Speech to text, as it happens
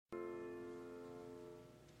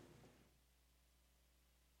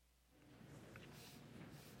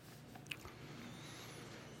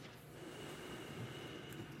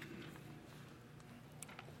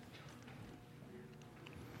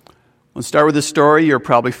We'll start with a story you're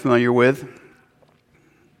probably familiar with.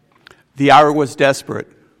 The hour was desperate.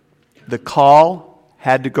 The call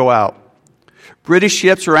had to go out. British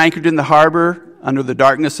ships were anchored in the harbor under the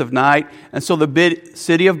darkness of night, and so the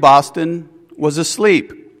city of Boston was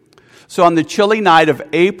asleep. So on the chilly night of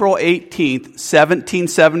April 18th,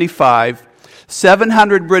 1775,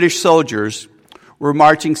 700 British soldiers were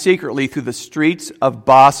marching secretly through the streets of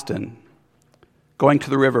Boston, going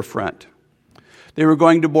to the riverfront. They were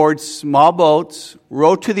going to board small boats,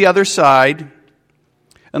 row to the other side,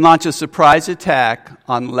 and launch a surprise attack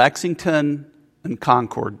on Lexington and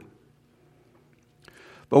Concord.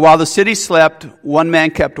 But while the city slept, one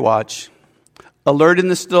man kept watch. Alert in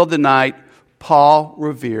the still of the night, Paul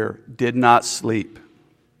Revere did not sleep.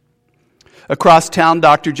 Across town,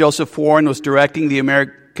 Dr. Joseph Warren was directing the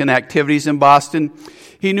American activities in Boston.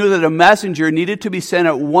 He knew that a messenger needed to be sent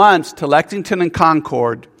at once to Lexington and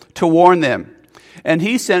Concord to warn them. And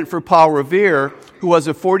he sent for Paul Revere, who was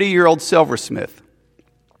a 40-year-old silversmith.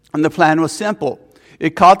 And the plan was simple.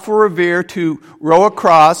 It called for Revere to row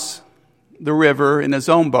across the river in his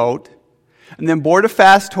own boat, and then board a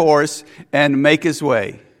fast horse and make his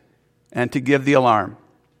way, and to give the alarm.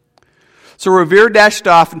 So Revere dashed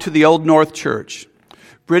off into the Old North Church.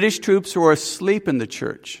 British troops were asleep in the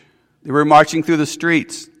church. They were marching through the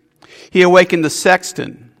streets. He awakened the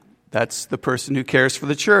sexton. That's the person who cares for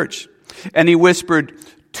the church. And he whispered,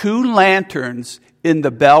 2 lanterns in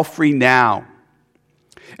the belfry now.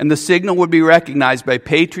 And the signal would be recognized by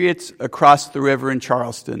patriots across the river in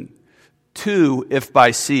Charleston. 2 if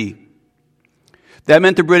by sea. That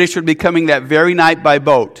meant the British would be coming that very night by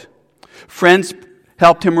boat. Friends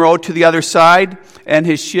helped him row to the other side, and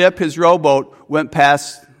his ship, his rowboat, went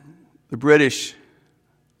past the British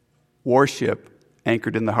warship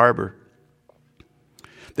anchored in the harbor.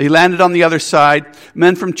 They landed on the other side.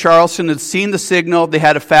 Men from Charleston had seen the signal. They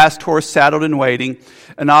had a fast horse saddled and waiting,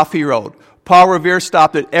 and off he rode. Paul Revere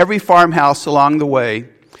stopped at every farmhouse along the way.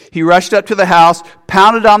 He rushed up to the house,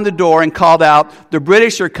 pounded on the door, and called out, "The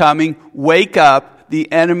British are coming. Wake up. The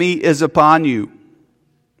enemy is upon you."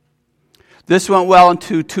 This went well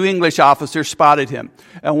until 2 English officers spotted him.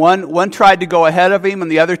 And one tried to go ahead of him, and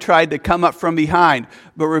the other tried to come up from behind.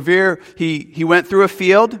 But Revere, he went through a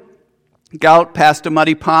field, galloped past a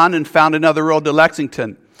muddy pond, and found another road to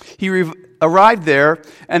Lexington. He arrived there,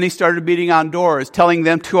 and he started beating on doors, telling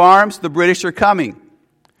them, "To arms, the British are coming."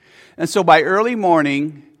 And so by early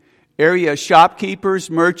morning, area shopkeepers,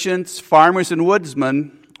 merchants, farmers, and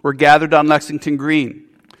woodsmen were gathered on Lexington Green.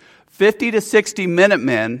 50 to 60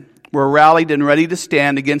 Minutemen were rallied and ready to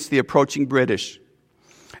stand against the approaching British.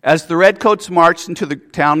 As the redcoats marched into the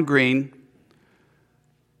town green,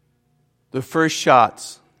 the first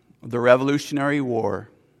shots of the Revolutionary War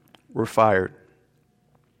were fired.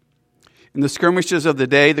 In the skirmishes of the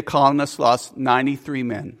day, the colonists lost 93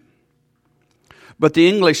 men. But the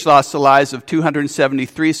English lost the lives of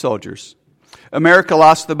 273 soldiers. America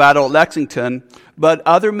lost the battle at Lexington, but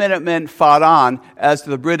other Minutemen fought on as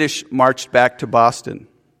the British marched back to Boston.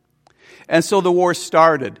 And so the war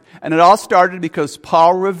started. And it all started because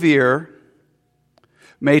Paul Revere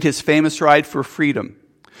made his famous ride for freedom.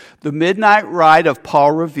 The midnight ride of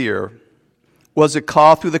Paul Revere was a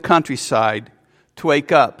call through the countryside to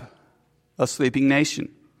wake up a sleeping nation.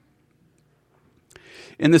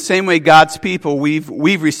 In the same way, God's people, we've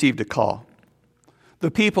received a call.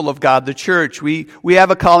 The people of God, the church, we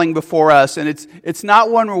have a calling before us, and it's not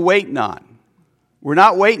one we're waiting on. We're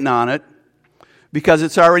not waiting on it because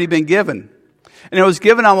it's already been given. And it was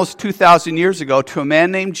given almost 2,000 years ago to a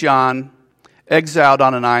man named John, exiled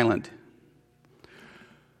on an island.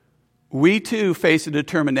 We too face a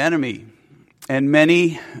determined enemy, and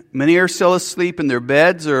many are still asleep in their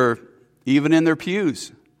beds or even in their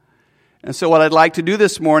pews. And so what I'd like to do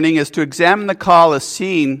this morning is to examine the call as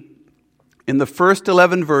seen in the first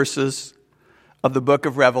 11 verses of the book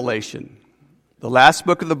of Revelation. The last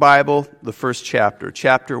book of the Bible, the first chapter,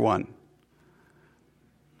 chapter 1.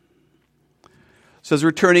 So as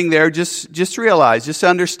we're turning there, just realize, just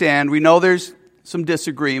understand, we know there's some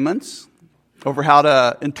disagreements over how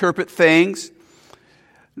to interpret things,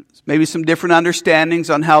 maybe some different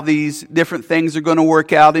understandings on how these different things are going to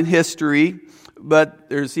work out in history, but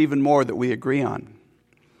there's even more that we agree on.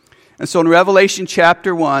 And so in Revelation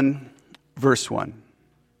chapter 1, verse 1,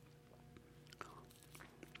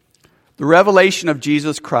 the revelation of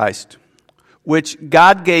Jesus Christ, which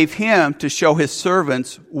God gave him to show his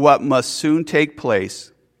servants what must soon take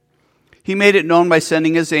place. He made it known by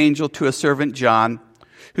sending his angel to a servant John,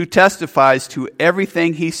 who testifies to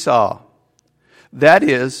everything he saw. That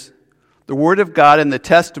is, the word of God and the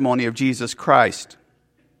testimony of Jesus Christ.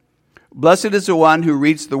 Blessed is the one who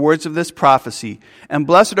reads the words of this prophecy, and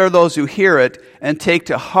blessed are those who hear it and take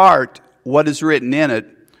to heart what is written in it,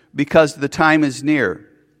 because the time is near.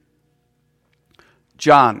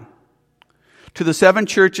 John, to the 7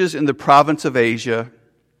 churches in the province of Asia,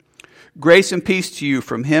 grace and peace to you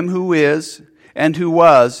from him who is, and who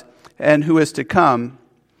was, and who is to come,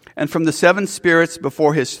 and from the 7 spirits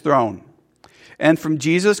before his throne, and from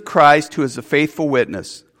Jesus Christ, who is a faithful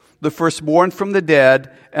witness, the firstborn from the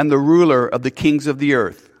dead, and the ruler of the kings of the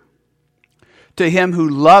earth. To him who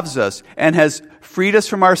loves us and has freed us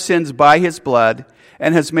from our sins by his blood,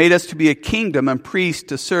 and has made us to be a kingdom and priests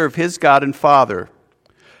to serve his God and Father.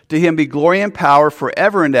 To him be glory and power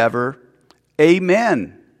forever and ever.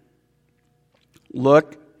 Amen.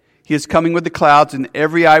 Look, he is coming with the clouds, and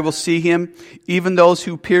every eye will see him, even those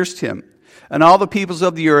who pierced him. And all the peoples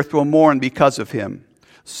of the earth will mourn because of him.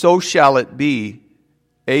 So shall it be.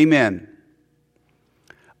 Amen.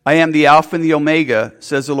 I am the Alpha and the Omega,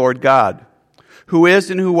 says the Lord God, who is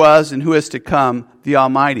and who was and who is to come, the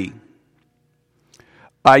Almighty.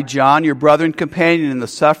 I, John, your brother and companion in the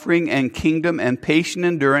suffering and kingdom and patient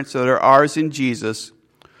endurance that are ours in Jesus,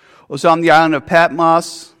 was on the island of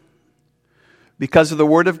Patmos because of the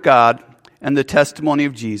word of God and the testimony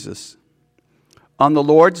of Jesus. On the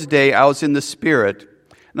Lord's day I was in the Spirit,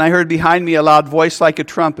 and I heard behind me a loud voice like a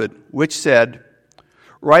trumpet, which said,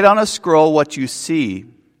 "Write on a scroll what you see,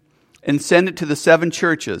 and send it to the 7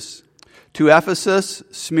 churches, to Ephesus,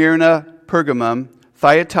 Smyrna, Pergamum,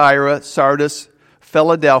 Thyatira, Sardis,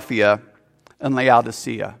 Philadelphia, and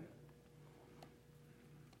Laodicea."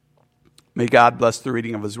 May God bless the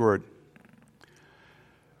reading of his word.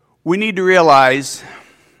 We need to realize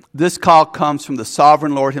this call comes from the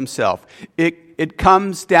sovereign Lord himself. It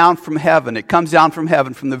comes down from heaven. It comes down from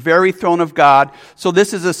heaven, from the very throne of God. So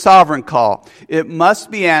this is a sovereign call. It must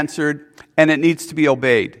be answered, and it needs to be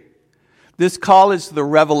obeyed. This call is the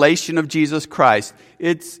revelation of Jesus Christ.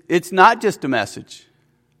 It's not just a message,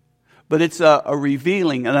 but it's a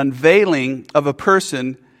revealing, an unveiling of a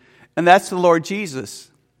person, and that's the Lord Jesus.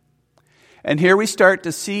 And here we start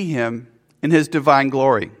to see him in his divine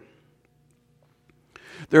glory.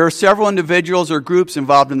 There are several individuals or groups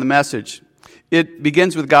involved in the message. It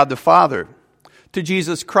begins with God the Father, to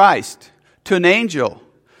Jesus Christ, to an angel,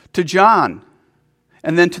 to John,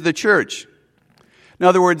 and then to the church. In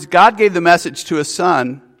other words, God gave the message to a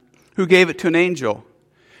son who gave it to an angel.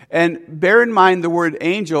 And bear in mind the word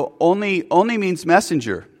angel only means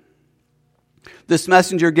messenger. This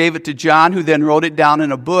messenger gave it to John, who then wrote it down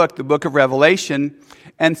in a book, the book of Revelation,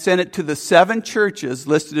 and sent it to the 7 churches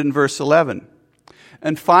listed in verse 11.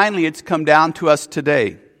 And finally, it's come down to us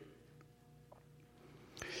today.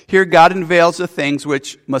 Here, God unveils the things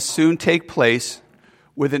which must soon take place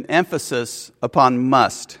with an emphasis upon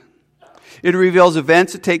must. It reveals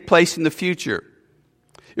events that take place in the future.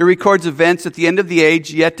 It records events at the end of the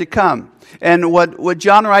age yet to come. And what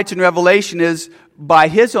John writes in Revelation is, by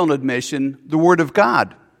his own admission, the Word of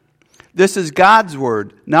God. This is God's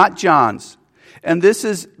Word, not John's. And this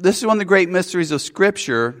is one of the great mysteries of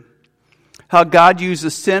Scripture, how God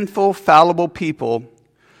uses sinful, fallible people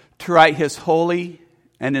to write his holy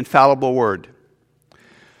and infallible Word.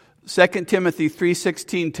 2 Timothy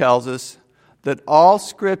 3:16 tells us that all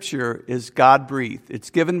Scripture is God-breathed.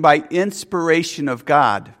 It's given by inspiration of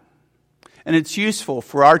God. And it's useful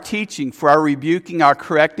for our teaching, for our rebuking, our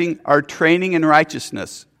correcting, our training in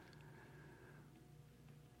righteousness.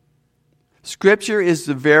 Scripture is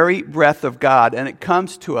the very breath of God, and it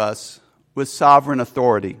comes to us with sovereign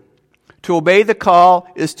authority. To obey the call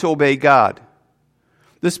is to obey God.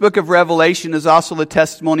 This book of Revelation is also the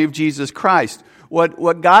testimony of Jesus Christ.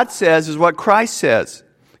 What God says is what Christ says.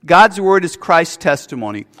 God's word is Christ's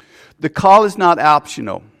testimony. The call is not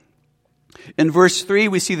optional. In verse 3,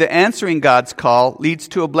 we see that answering God's call leads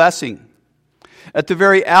to a blessing. At the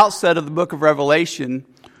very outset of the book of Revelation,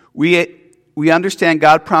 we understand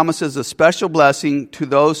God promises a special blessing to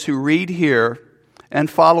those who read, hear, and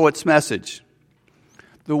follow its message.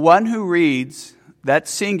 The one who reads, that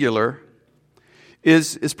singular,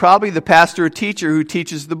 is probably the pastor or teacher who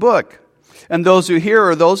teaches the book. And those who hear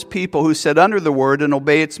are those people who sit under the word and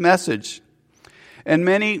obey its message. And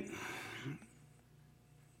many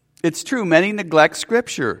neglect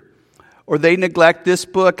Scripture, or they neglect this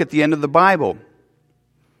book at the end of the Bible.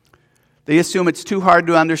 They assume it's too hard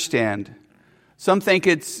to understand. Some think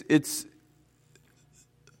it's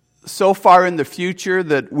so far in the future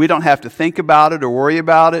that we don't have to think about it or worry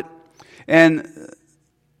about it. And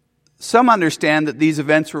some understand that these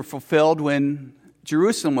events were fulfilled when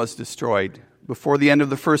Jerusalem was destroyed before the end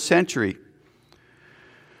of the first century.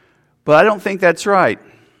 But I don't think that's right.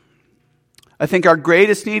 I think our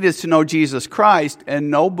greatest need is to know Jesus Christ,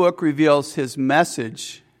 and no book reveals his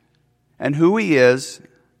message and who he is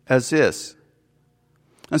as this.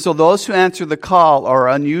 And so those who answer the call are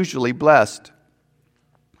unusually blessed.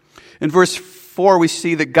 In verse 4, we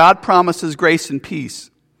see that God promises grace and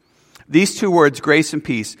peace. These two words, grace and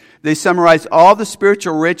peace, they summarize all the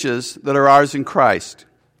spiritual riches that are ours in Christ.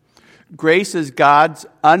 Grace is God's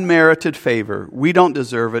unmerited favor. We don't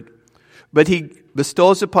deserve it, but he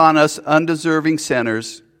bestows upon us undeserving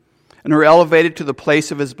sinners, and are elevated to the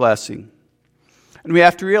place of his blessing. And we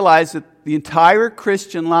have to realize that the entire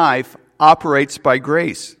Christian life operates by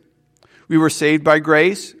grace. We were saved by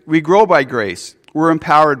grace. We grow by grace. We're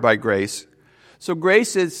empowered by grace. So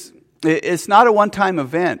grace it's not a one-time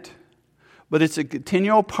event, but it's a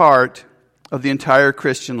continual part of the entire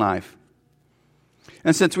Christian life.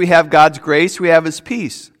 And since we have God's grace, we have his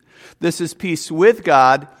peace. This is peace with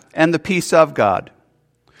God and the peace of God.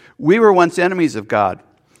 We were once enemies of God,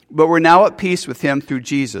 but we're now at peace with him through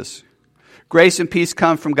Jesus. Grace and peace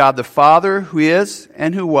come from God the Father, who is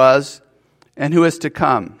and who was and who is to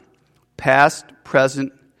come, past,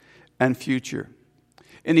 present, and future.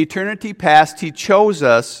 In eternity past, he chose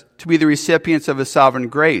us to be the recipients of his sovereign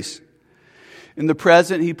grace. In the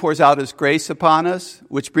present, he pours out his grace upon us,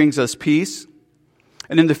 which brings us peace.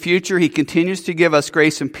 And in the future, he continues to give us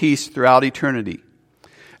grace and peace throughout eternity.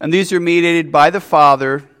 And these are mediated by the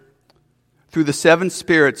Father through the seven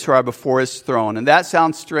spirits who are before his throne. And that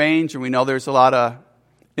sounds strange, and we know there's a lot of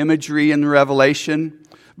imagery in Revelation,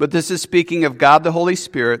 but this is speaking of God the Holy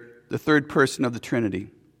Spirit, the third person of the Trinity.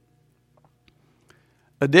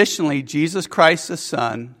 Additionally, Jesus Christ the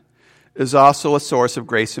Son is also a source of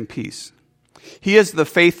grace and peace. He is the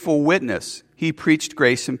faithful witness. He preached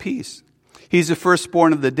grace and peace. He's the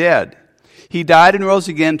firstborn of the dead. He died and rose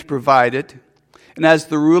again to provide it. And as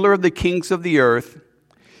the ruler of the kings of the earth,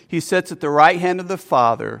 he sits at the right hand of the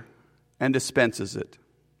Father and dispenses it.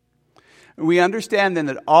 And we understand then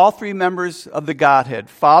that all three members of the Godhead,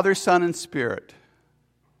 Father, Son, and Spirit,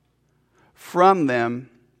 from them,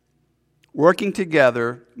 working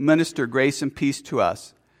together, minister grace and peace to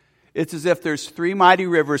us. It's as if there's three mighty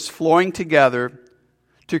rivers flowing together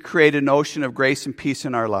to create an ocean of grace and peace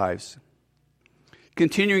in our lives.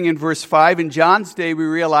 Continuing in verse 5, in John's day we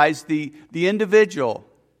realize the individual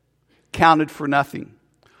counted for nothing.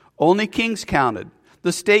 Only kings counted.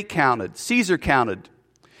 The state counted. Caesar counted.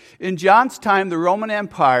 In John's time, the Roman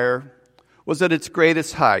Empire was at its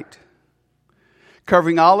greatest height,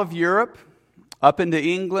 covering all of Europe, up into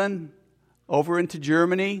England, over into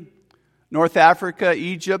Germany, North Africa,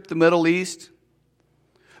 Egypt, the Middle East.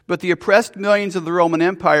 But the oppressed millions of the Roman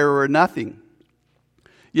Empire were nothing.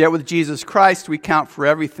 Yet with Jesus Christ, we count for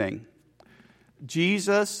everything.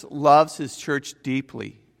 Jesus loves his church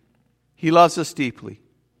deeply. He loves us deeply.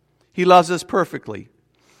 He loves us perfectly.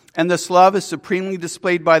 And this love is supremely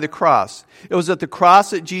displayed by the cross. It was at the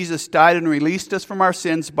cross that Jesus died and released us from our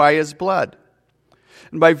sins by his blood.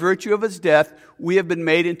 And by virtue of his death, we have been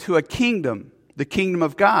made into a kingdom, the kingdom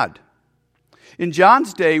of God. In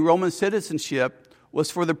John's day, Roman citizenship was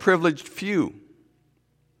for the privileged few.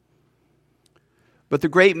 But the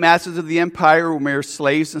great masses of the empire were mere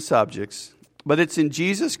slaves and subjects. But it's in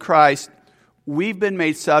Jesus Christ we've been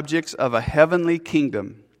made subjects of a heavenly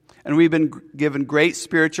kingdom. And we've been given great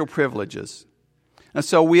spiritual privileges. And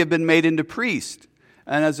so we have been made into priests.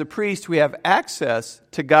 And as a priest, we have access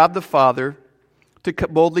to God the Father to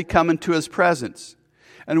boldly come into his presence.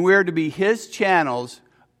 And we are to be his channels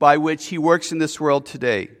by which he works in this world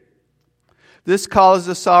today. This call is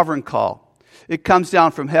a sovereign call. It comes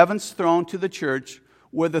down from heaven's throne to the church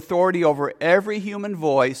with authority over every human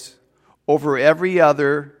voice, over every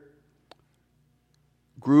other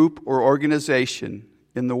group or organization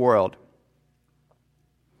in the world.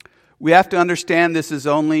 We have to understand this is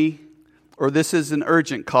an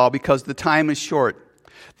urgent call because the time is short.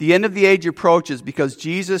 The end of the age approaches because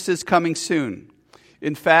Jesus is coming soon.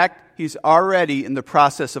 In fact, he's already in the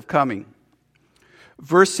process of coming.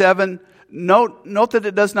 Verse 7, note that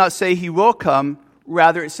it does not say he will come,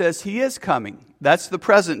 rather it says he is coming. That's the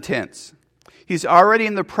present tense. He's already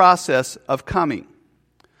in the process of coming.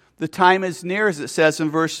 The time is near, as it says in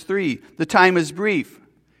verse 3. The time is brief.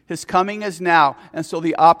 His coming is now, and so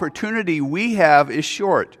the opportunity we have is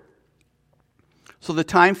short. So the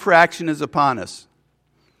time for action is upon us.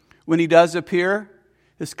 When he does appear,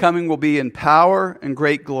 his coming will be in power and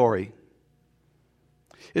great glory.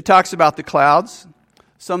 It talks about the clouds.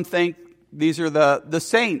 Some think these are the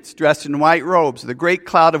saints dressed in white robes, the great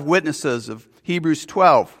cloud of witnesses of Hebrews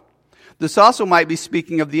 12. This also might be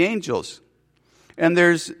speaking of the angels. And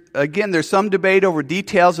there's some debate over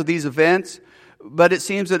details of these events, But it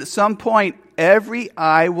seems that at some point, every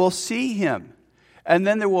eye will see him. And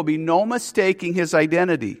then there will be no mistaking his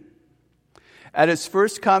identity. At his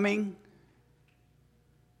first coming,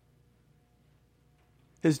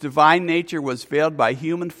 his divine nature was veiled by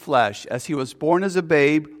human flesh as he was born as a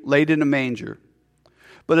babe, laid in a manger.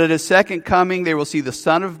 But at his second coming, they will see the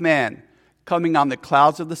Son of Man coming on the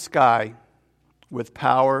clouds of the sky with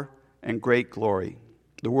power and great glory.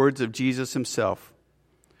 The words of Jesus himself.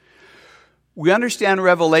 We understand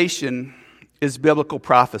Revelation is biblical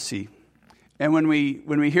prophecy. And when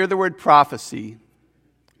we hear the word prophecy,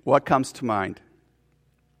 what comes to mind?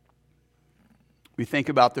 We think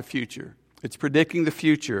about the future. It's predicting the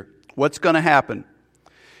future, what's going to happen.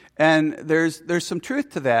 And there's some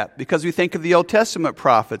truth to that because we think of the Old Testament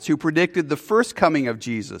prophets who predicted the first coming of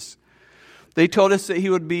Jesus. They told us that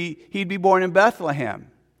he'd be born in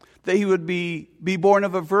Bethlehem, that he would be born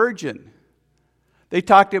of a virgin. They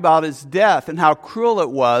talked about his death and how cruel it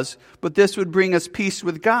was, but this would bring us peace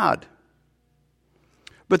with God.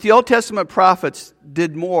 But the Old Testament prophets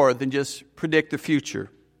did more than just predict the future.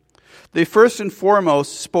 They first and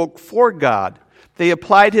foremost spoke for God. They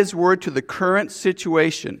applied his word to the current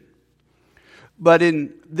situation. But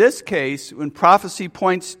in this case, when prophecy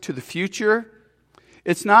points to the future,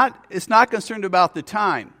 it's not concerned about the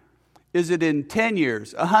time. Is it in 10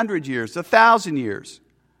 years, 100 years, 1,000 years?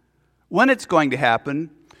 When it's going to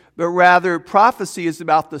happen, but rather prophecy is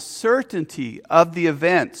about the certainty of the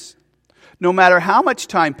events. No matter how much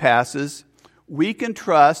time passes, we can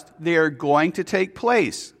trust they are going to take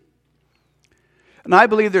place. And I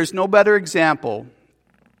believe there's no better example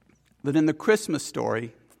than in the Christmas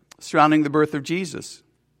story surrounding the birth of Jesus.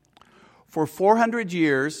 For 400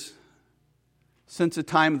 years, since the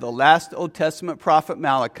time of the last Old Testament prophet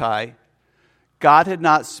Malachi, God had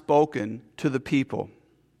not spoken to the people.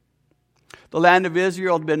 The land of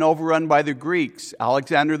Israel had been overrun by the Greeks,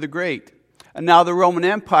 Alexander the Great, and now the Roman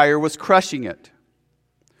Empire was crushing it.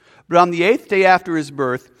 But on the 8th day after his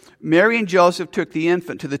birth, Mary and Joseph took the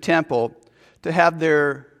infant to the temple to have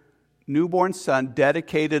their newborn son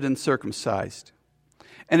dedicated and circumcised.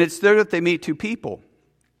 And it's there that they meet two people.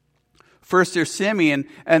 First, there's Simeon,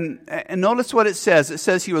 and notice what it says. It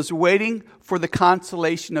says he was waiting for the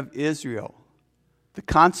consolation of Israel. The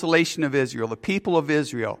consolation of Israel, the people of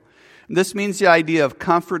Israel. And this means the idea of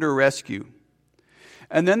comfort or rescue.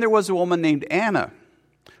 And then there was a woman named Anna,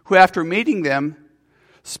 who after meeting them,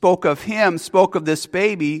 spoke of this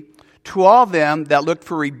baby to all them that looked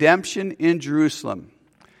for redemption in Jerusalem.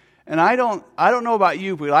 And I don't know about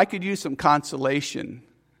you, but I could use some consolation.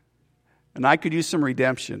 And I could use some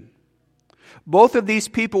redemption. Both of these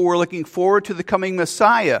people were looking forward to the coming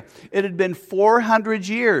Messiah. It had been 400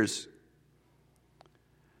 years.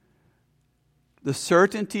 The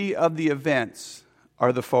certainty of the events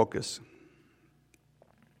are the focus.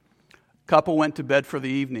 A couple went to bed for the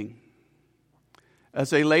evening. As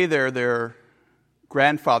they lay there, their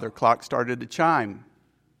grandfather clock started to chime.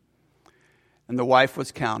 And the wife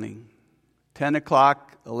was counting. 10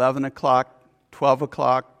 o'clock, 11 o'clock, 12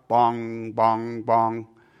 o'clock, bong, bong, bong.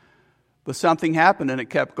 But something happened and it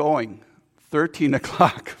kept going. 13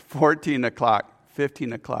 o'clock, 14 o'clock,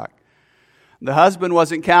 15 o'clock. The husband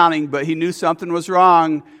wasn't counting, but he knew something was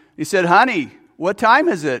wrong. He said, "Honey, what time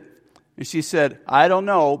is it?" And she said, "I don't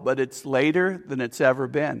know, but it's later than it's ever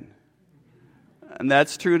been." And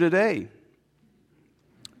that's true today.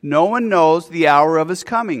 No one knows the hour of his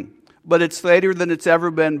coming, but it's later than it's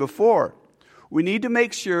ever been before. We need to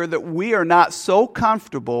make sure that we are not so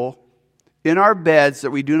comfortable in our beds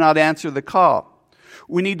that we do not answer the call.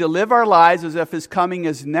 We need to live our lives as if his coming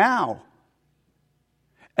is now.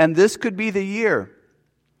 And this could be the year.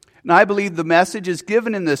 And I believe the message is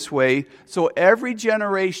given in this way, so every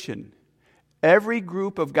generation, every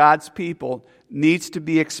group of God's people needs to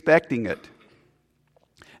be expecting it.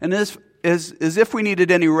 And as if we needed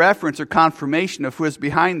any reference or confirmation of who is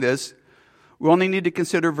behind this, we only need to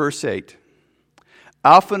consider verse 8.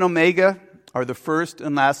 Alpha and Omega are the first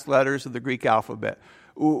and last letters of the Greek alphabet.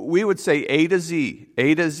 We would say A to Z,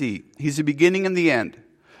 A to Z. He's the beginning and the end.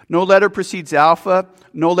 No letter precedes Alpha.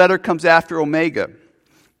 No letter comes after Omega.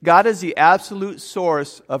 God is the absolute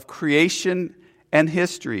source of creation and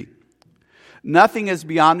history. Nothing is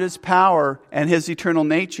beyond his power and his eternal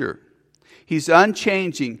nature. He's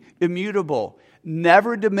unchanging, immutable,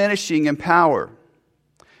 never diminishing in power.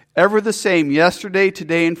 Ever the same yesterday,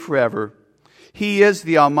 today, and forever. He is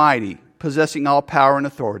the Almighty, possessing all power and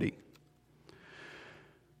authority.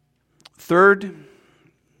 Third,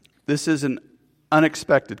 this is an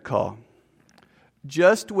unexpected call.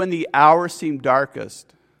 Just when the hour seemed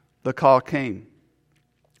darkest, the call came.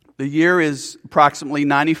 The year is approximately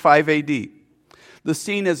 95 AD. The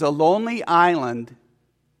scene is a lonely island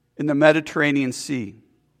in the Mediterranean Sea,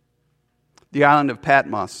 the island of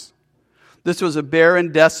Patmos. This was a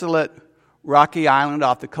barren, desolate, rocky island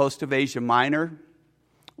off the coast of Asia Minor,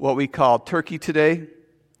 what we call Turkey today.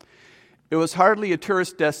 It was hardly a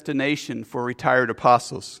tourist destination for retired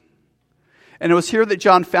apostles. And it was here that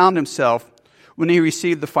John found himself when he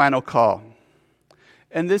received the final call.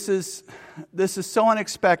 And this is so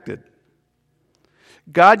unexpected.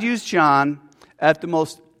 God used John at the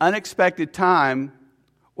most unexpected time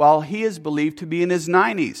while he is believed to be in his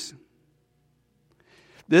 90s.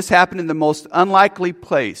 This happened in the most unlikely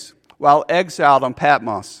place, while exiled on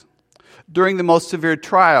Patmos. During the most severe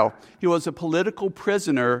trial, he was a political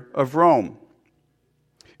prisoner of Rome.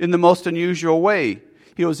 In the most unusual way,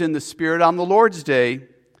 he was in the Spirit on the Lord's day,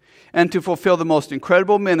 and to fulfill the most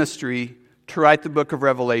incredible ministry, to write the book of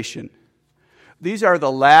Revelation. These are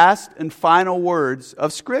the last and final words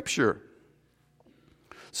of Scripture.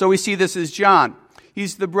 So we see this as John.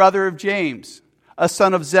 He's the brother of James, a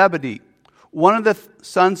son of Zebedee, one of the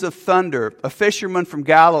sons of thunder, a fisherman from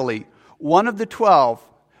Galilee, one of the 12,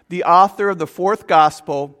 the author of the fourth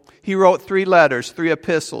gospel. He wrote 3 letters, 3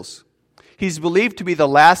 epistles. He's believed to be the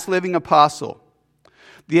last living apostle.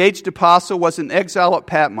 The aged apostle was in exile at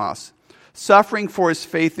Patmos, suffering for his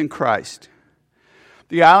faith in Christ.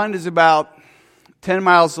 The island is about 10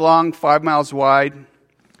 miles long, 5 miles wide.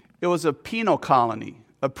 It was a penal colony,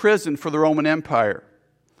 a prison for the Roman Empire,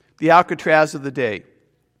 the Alcatraz of the day.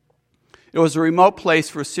 It was a remote place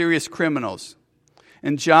for serious criminals.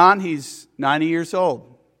 And John, he's 90 years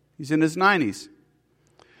old. He's in his 90s.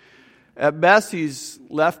 At best, he's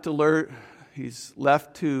left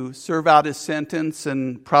to serve out his sentence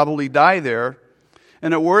and probably die there.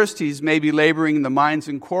 And at worst, he's maybe laboring in the mines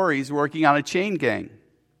and quarries working on a chain gang.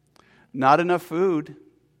 Not enough food,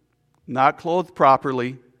 not clothed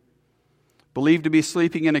properly, believed to be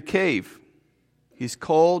sleeping in a cave. He's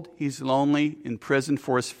cold, he's lonely, in prison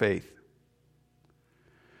for his faith.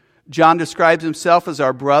 John describes himself as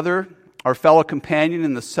our brother, our fellow companion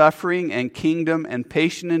in the suffering and kingdom and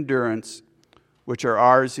patient endurance which are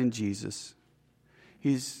ours in Jesus.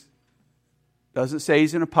 He doesn't say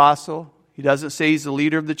he's an apostle. He doesn't say he's the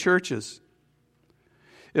leader of the churches.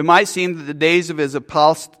 It might seem that the days of his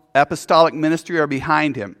apostolic ministry are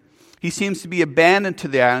behind him. He seems to be abandoned to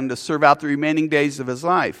the island to serve out the remaining days of his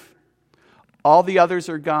life. All the others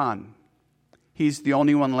are gone. He's the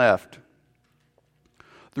only one left.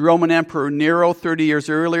 The Roman Emperor Nero, 30 years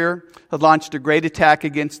earlier, had launched a great attack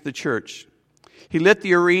against the church. He lit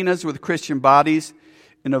the arenas with Christian bodies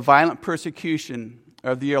in a violent persecution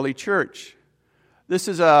of the early church. This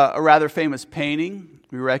is a rather famous painting.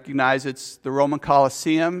 We recognize it's the Roman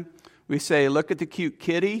Colosseum. We say, look at the cute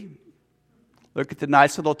kitty. Look at the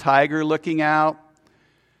nice little tiger looking out.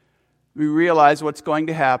 We realize what's going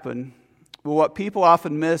to happen. But what people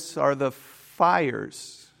often miss are the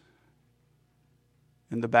fires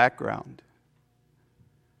in the background.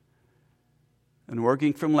 And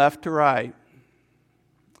working from left to right,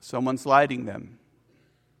 someone's lighting them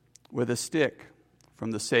with a stick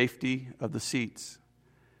from the safety of the seats.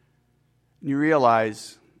 And you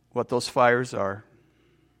realize what those fires are.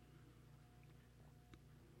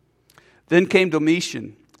 Then came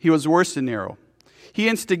Domitian. He was worse than Nero. He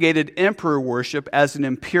instigated emperor worship as an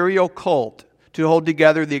imperial cult to hold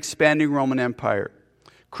together the expanding Roman Empire.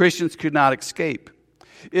 Christians could not escape.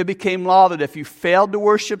 It became law that if you failed to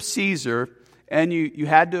worship Caesar and you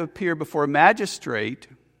had to appear before a magistrate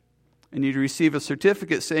and you'd receive a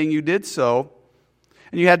certificate saying you did so,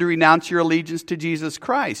 and you had to renounce your allegiance to Jesus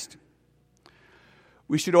Christ.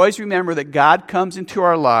 We should always remember that God comes into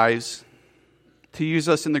our lives to use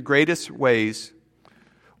us in the greatest ways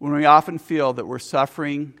when we often feel that we're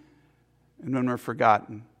suffering and when we're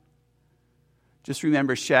forgotten. Just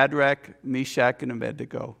remember Shadrach, Meshach, and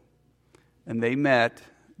Abednego. And they met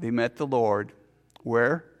the Lord.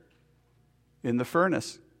 Where? In the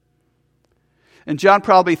furnace. And John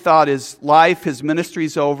probably thought his life, his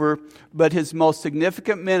ministry's over, but his most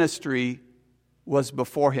significant ministry was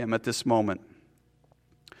before him at this moment.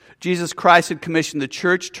 Jesus Christ had commissioned the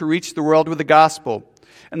church to reach the world with the gospel.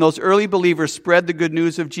 And those early believers spread the good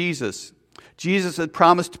news of Jesus. Jesus had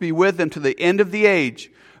promised to be with them to the end of the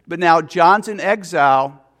age. But now John's in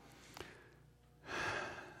exile.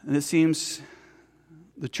 And it seems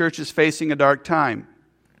the church is facing a dark time.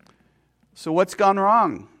 So what's gone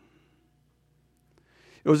wrong?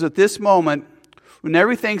 It was at this moment, when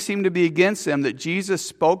everything seemed to be against them, that Jesus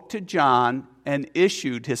spoke to John and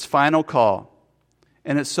issued his final call.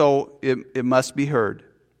 And it must be heard.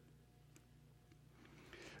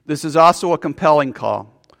 This is also a compelling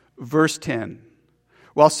call. Verse 10.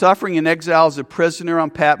 While suffering in exile as a prisoner on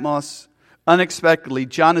Patmos, unexpectedly,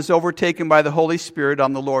 John is overtaken by the Holy Spirit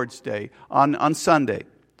on the Lord's Day, on Sunday.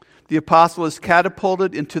 The apostle is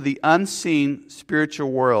catapulted into the unseen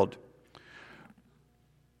spiritual world.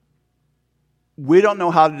 We don't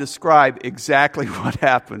know how to describe exactly what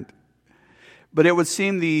happened, but it would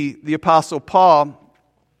seem the apostle Paul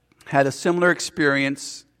had a similar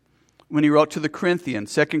experience when he wrote to the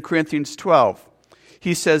Corinthians, 2 Corinthians 12.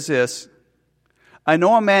 He says this, I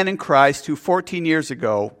know a man in Christ who 14 years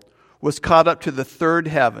ago was caught up to the third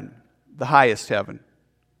heaven, the highest heaven.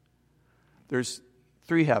 There's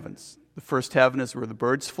three heavens. The first heaven is where the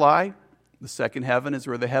birds fly. The second heaven is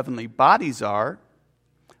where the heavenly bodies are.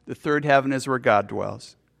 The third heaven is where God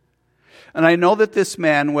dwells. And I know that this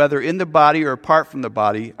man, whether in the body or apart from the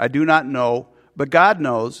body, I do not know, but God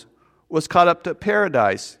knows, was caught up to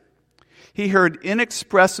paradise. He heard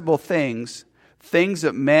inexpressible things, things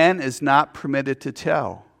that man is not permitted to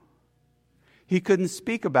tell. He couldn't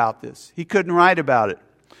speak about this. He couldn't write about it.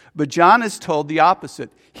 But John is told the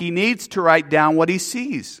opposite. He needs to write down what he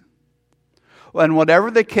sees. And whatever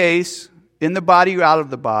the case, in the body or out of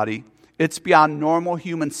the body, it's beyond normal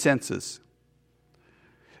human senses.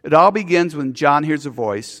 It all begins when John hears a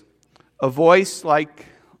voice like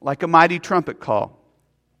a mighty trumpet call.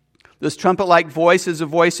 This trumpet-like voice is the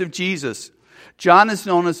voice of Jesus. John is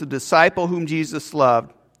known as the disciple whom Jesus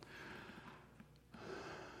loved.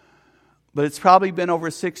 But it's probably been over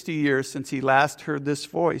 60 years since he last heard this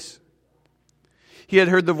voice. He had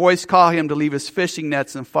heard the voice call him to leave his fishing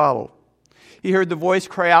nets and follow. He heard the voice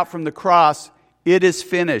cry out from the cross, "It is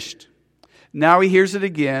finished." Now he hears it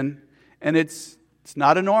again, and it's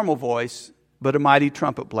not a normal voice, but a mighty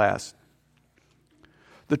trumpet blast.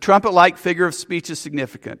 The trumpet-like figure of speech is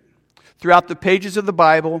significant. Throughout the pages of the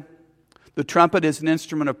Bible, the trumpet is an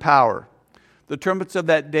instrument of power. The trumpets of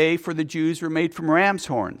that day for the Jews were made from ram's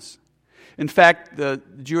horns. In fact, the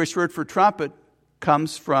Jewish word for trumpet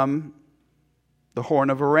comes from the horn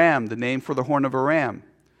of a ram, the name for the horn of a ram.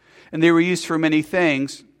 And they were used for many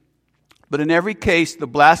things, but in every case, the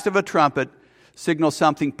blast of a trumpet signals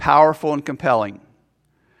something powerful and compelling.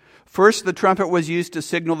 First, the trumpet was used to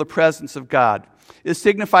signal the presence of God. It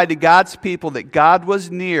signified to God's people that God was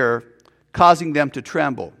near, causing them to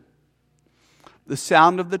tremble. The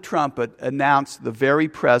sound of the trumpet announced the very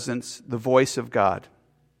presence, the voice of God.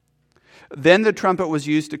 Then the trumpet was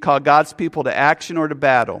used to call God's people to action or to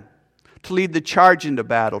battle, to lead the charge into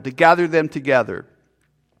battle, to gather them together.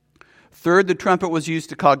 Third, the trumpet was used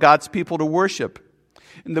to call God's people to worship.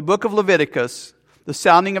 In the book of Leviticus, the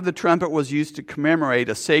sounding of the trumpet was used to commemorate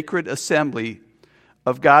a sacred assembly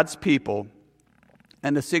of God's people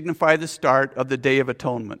and to signify the start of the Day of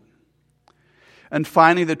Atonement. And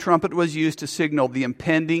finally, the trumpet was used to signal the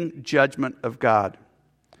impending judgment of God.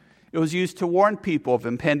 It was used to warn people of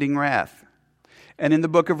impending wrath. And in the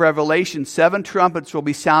book of Revelation, 7 trumpets will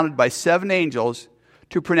be sounded by 7 angels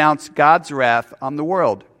to pronounce God's wrath on the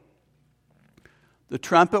world. The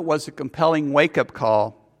trumpet was a compelling wake-up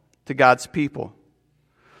call to God's people.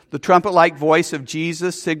 The trumpet-like voice of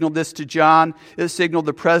Jesus signaled this to John. It signaled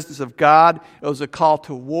the presence of God. It was a call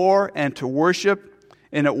to war and to worship,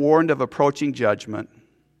 and it warned of approaching judgment.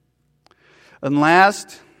 And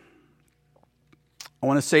last, I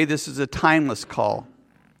want to say this is a timeless call.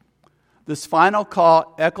 This final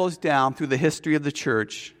call echoes down through the history of the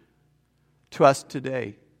church to us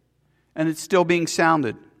today, and it's still being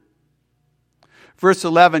sounded. Verse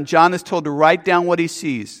 11, John is told to write down what he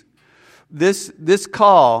sees. This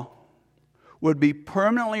call would be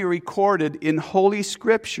permanently recorded in Holy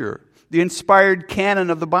Scripture, the inspired canon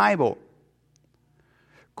of the Bible.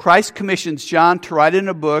 Christ commissions John to write in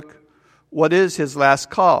a book what is his last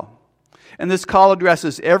call. And this call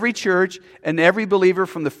addresses every church and every believer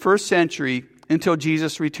from the first century until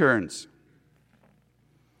Jesus returns.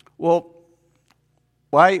 Well,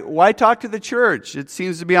 why talk to the church? It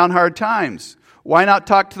seems to be on hard times. Why not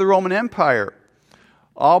talk to the Roman Empire?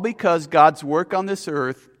 All because God's work on this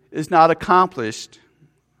earth is not accomplished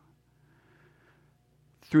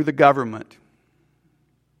through the government.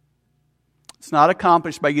 It's not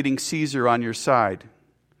accomplished by getting Caesar on your side.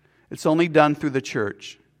 It's only done through the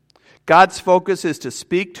church. God's focus is to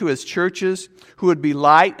speak to his churches who would be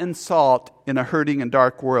light and salt in a hurting and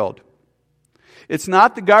dark world. It's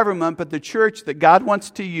not the government, but the church that God wants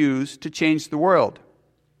to use to change the world.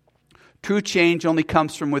 True change only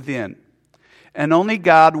comes from within. And only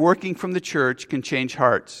God working from the church can change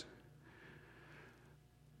hearts.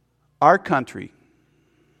 Our country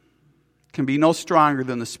can be no stronger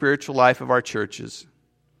than the spiritual life of our churches.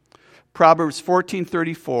 Proverbs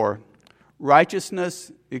 14:34,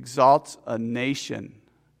 righteousness exalts a nation,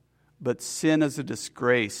 but sin is a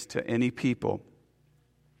disgrace to any people.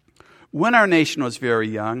 When our nation was very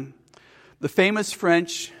young, the famous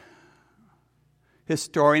French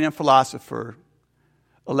historian and philosopher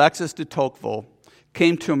Alexis de Tocqueville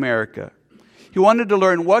came to America. He wanted to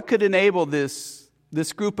learn what could enable this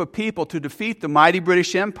group of people to defeat the mighty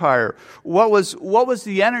British Empire. What was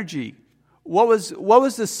the energy? What was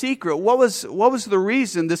the secret? What was the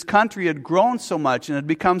reason this country had grown so much and had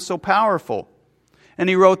become so powerful? And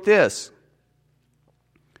he wrote this: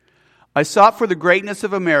 I sought for the greatness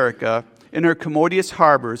of America in her commodious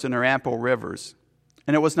harbors and her ample rivers,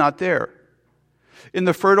 and it was not there. In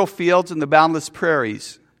the fertile fields and the boundless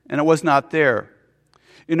prairies, and it was not there.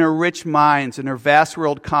 In her rich mines and her vast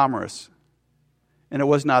world commerce, and it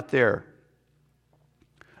was not there.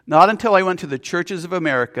 Not until I went to the churches of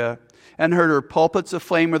America and heard her pulpits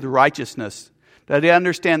aflame with righteousness did I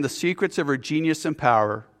understand the secrets of her genius and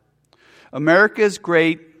power. America is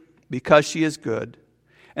great because she is good,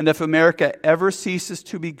 and if America ever ceases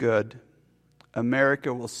to be good,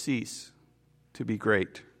 America will cease to be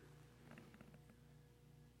great.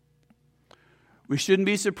 We shouldn't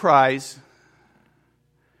be surprised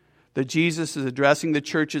that Jesus is addressing the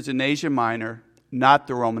churches in Asia Minor, not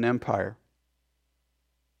the Roman Empire.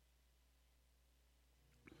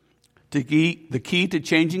 The key to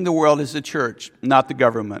changing the world is the church, not the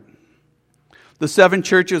government. The 7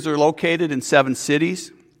 churches are located in 7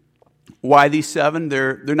 cities. Why these 7?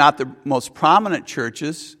 They're not the most prominent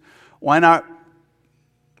churches. Why not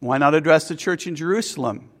address the church in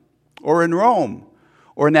Jerusalem or in Rome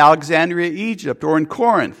or in Alexandria, Egypt, or in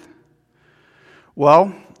Corinth?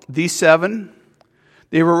 Well, these 7,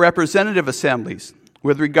 they were representative assemblies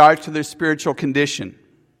with regard to their spiritual condition.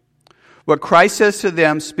 What Christ says to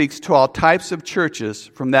them speaks to all types of churches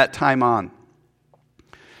from that time on.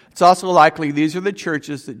 It's also likely these are the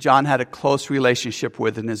churches that John had a close relationship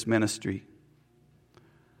with in his ministry.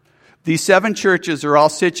 These 7 churches are all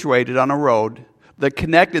situated on a road that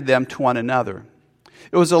connected them to one another.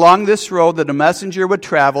 It was along this road that a messenger would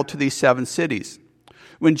travel to these 7 cities.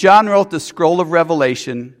 When John wrote the scroll of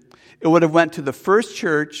Revelation, it would have went to the first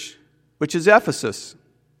church, which is Ephesus.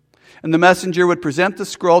 And the messenger would present the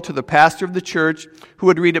scroll to the pastor of the church, who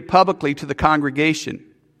would read it publicly to the congregation.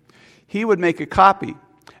 He would make a copy.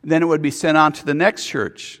 Then it would be sent on to the next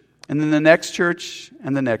church, and then the next church,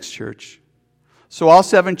 and the next church. So all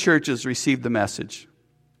 7 churches received the message.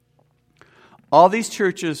 All these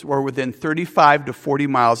churches were within 35 to 40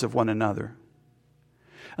 miles of one another.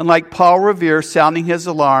 And like Paul Revere sounding his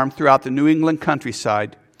alarm throughout the New England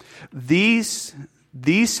countryside, these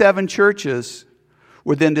 7 churches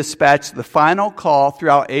would then dispatch the final call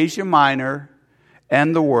throughout Asia Minor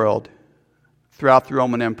and the world, throughout the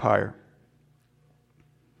Roman Empire.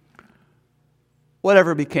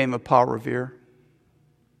 Whatever became of Paul Revere?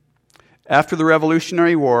 After the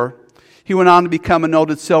Revolutionary War, he went on to become a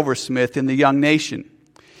noted silversmith in the young nation.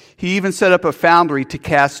 He even set up a foundry to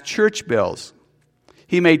cast church bells.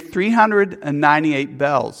 He made 398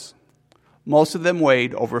 bells. Most of them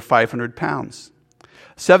weighed over 500 pounds.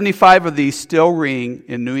 75 of these still ring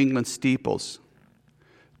in New England steeples.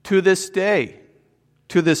 To this day,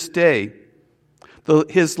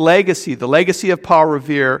 his legacy, the legacy of Paul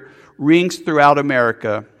Revere, rings throughout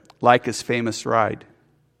America like his famous ride.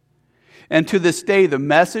 And to this day, the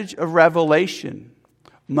message of Revelation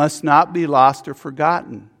must not be lost or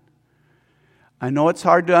forgotten. I know it's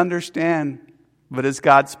hard to understand, but as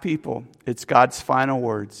God's people, it's God's final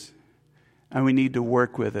words. And we need to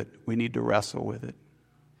work with it. We need to wrestle with it.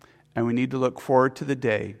 And we need to look forward to the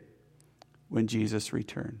day when Jesus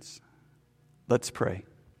returns. Let's pray.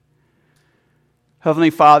 Heavenly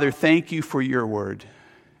Father, thank you for your word.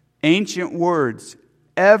 Ancient words,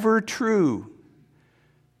 ever true,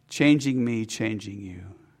 changing me, changing you.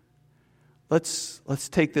 Let's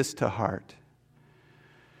take this to heart.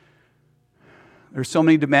 There's so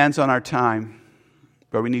many demands on our time,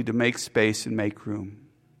 but we need to make space and make room.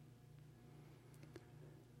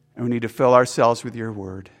 And we need to fill ourselves with your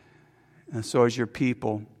word. And so as your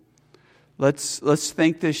people, let's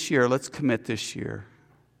think this year, let's commit this year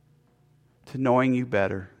to knowing you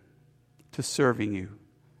better, to serving you.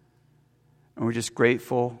 And we're just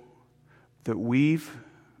grateful that we've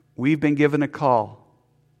been given a call.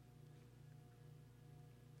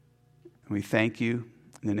 And we thank you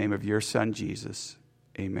in the name of your Son, Jesus.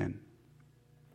 Amen.